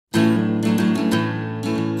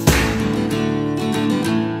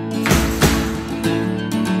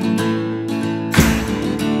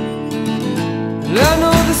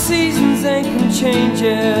things ain't been changing,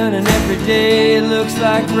 and every day it looks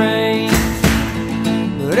like rain.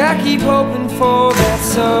 But I keep hoping for that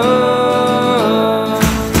sun.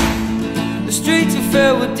 The streets are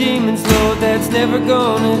filled with demons, Lord, that's never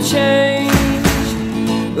gonna change.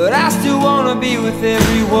 But I still wanna be with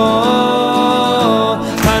everyone.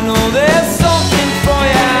 I know there's something for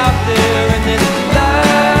you out there in this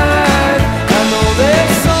life. I know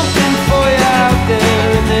there's something for you out there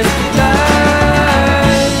in this life.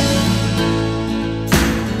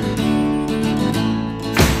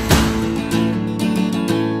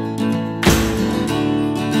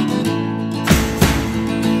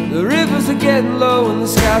 The rivers are getting low and the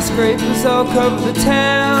skyscrapers all cover the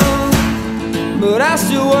town. But I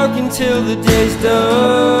still work until the day's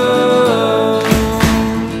done.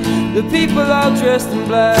 The people all dressed in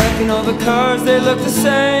black and all the cars, they look the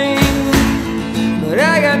same. But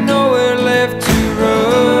I got nowhere left to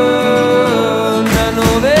run. I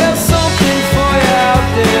know there's something for you out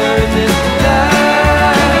there.